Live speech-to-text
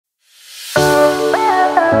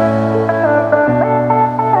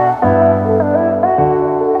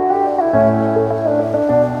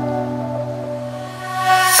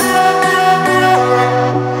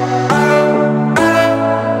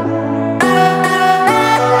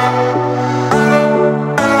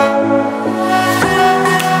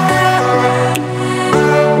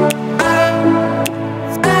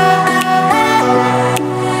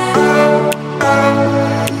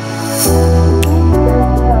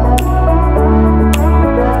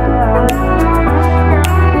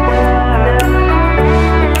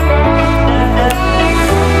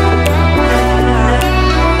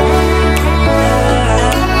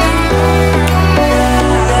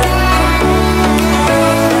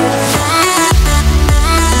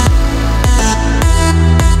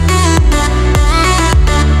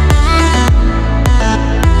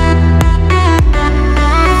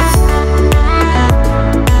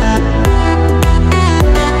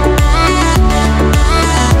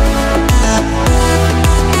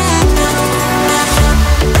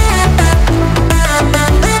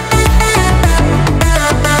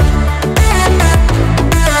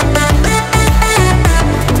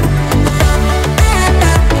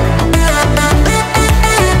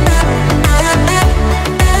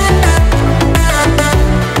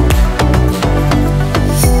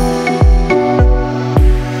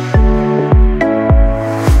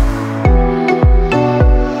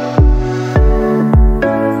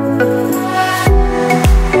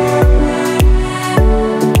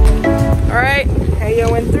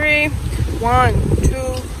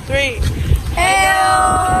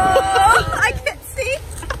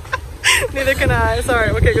Neither can I. Sorry.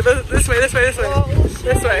 Okay, this way. This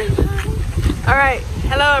way. All right.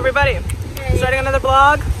 Hello, everybody. Hey. Starting another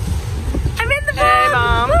vlog. I'm in the vlog. Hey,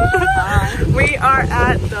 Mom. We are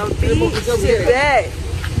at the beach today.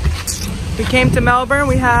 We came to Melbourne.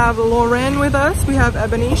 We have Lauren with us. We have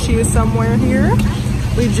Ebony. She is somewhere here.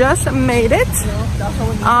 We just made it.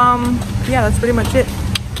 Yeah, that's pretty much it.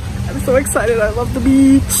 I'm so excited. I love the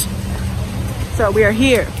beach. So we are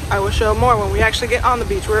here. I will show more when we actually get on the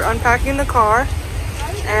beach. We're unpacking the car,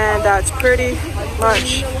 and that's pretty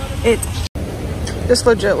much it. This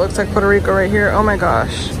legit looks like Puerto Rico right here. Oh my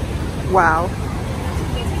gosh. Wow.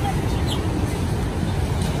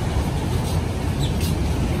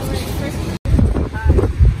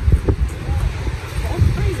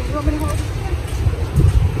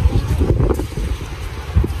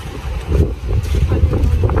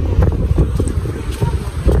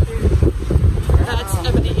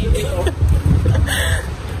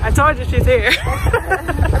 I told you she's here.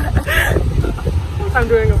 I'm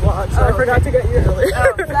doing a vlog, so I forgot to get you earlier.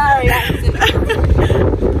 Oh, sorry.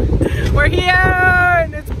 We're here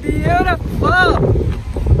and it's beautiful.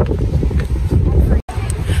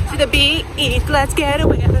 To the beach, let's get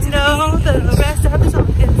away. Let's know the rest of the song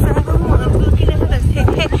is everyone looking at us. Hey,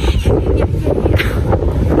 hey,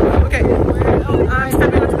 yeah. Okay, I'm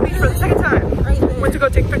stepping onto the beach for the second time. Went to go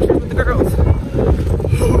take pictures with the girls.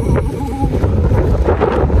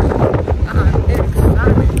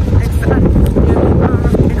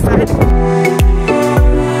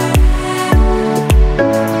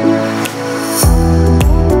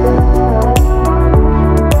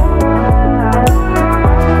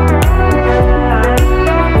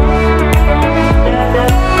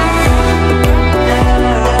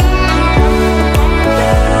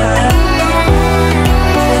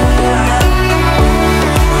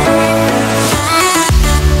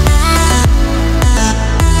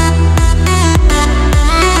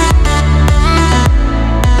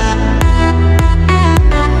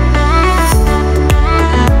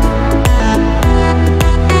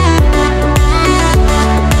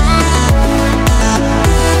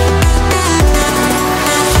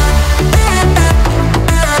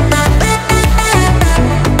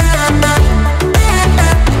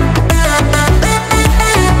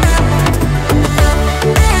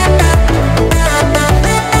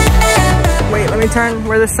 Turn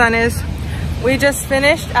where the sun is. We just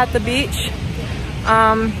finished at the beach.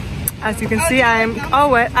 As you can see, I'm all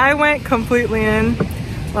wet. I went completely in,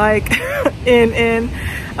 like in.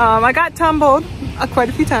 I got tumbled quite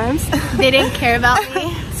a few times. They didn't care about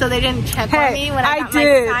me, so they didn't check on me when I got my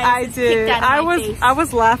sides kicked out of my face. I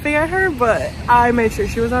was laughing at her, but I made sure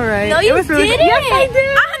she was all right. No, you didn't. Yes, I did.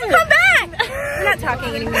 I have to come back. We're not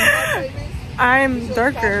talking anymore. I'm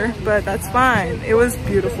darker, but that's fine. It was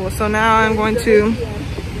beautiful. So now I'm going to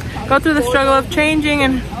go through the struggle of changing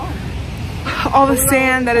and all the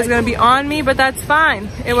sand that is going to be on me, but that's fine.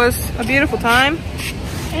 It was a beautiful time.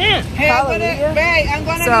 Hey, I'm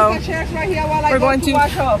gonna leave the chairs right here while I go to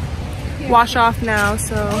wash off. Wash off now,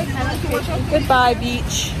 so goodbye,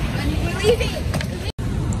 beach.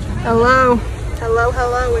 Hello.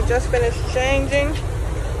 Hello. We just finished changing.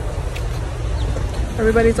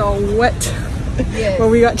 Everybody's all wet. Yes. When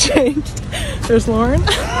we got changed. There's Lauren.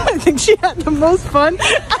 I think she had the most fun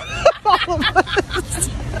of all of us.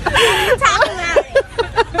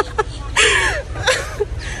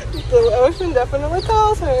 The ocean definitely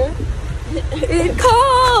calls her. It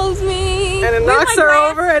calls me. And it knocks her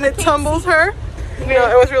over and it tumbles her. No,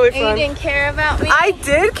 it was really fun. And you didn't care about me? I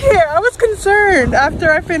did care. I was concerned after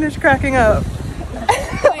I finished cracking up.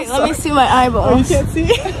 Wait, let me see my eyeballs. Oh, you can't see?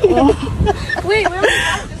 Wait, where was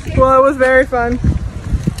that? Well, it was very fun.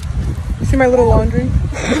 You see my little laundry?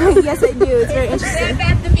 Yes, I do. It's very interesting. Is that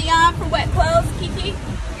Bath & Beyond for wet clothes, Kiki?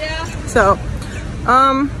 Yeah. So,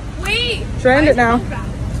 Wait. should I end it now?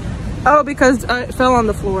 Oh, because it fell on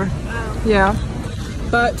the floor. Wow. Yeah.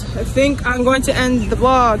 But I think I'm going to end the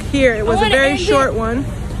vlog here. It was a very short one,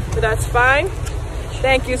 but that's fine.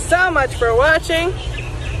 Thank you so much for watching.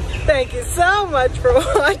 Thank you so much for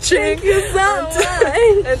watching. Thank you so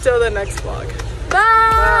much. Until the next vlog.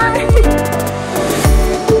 Bye. Bye.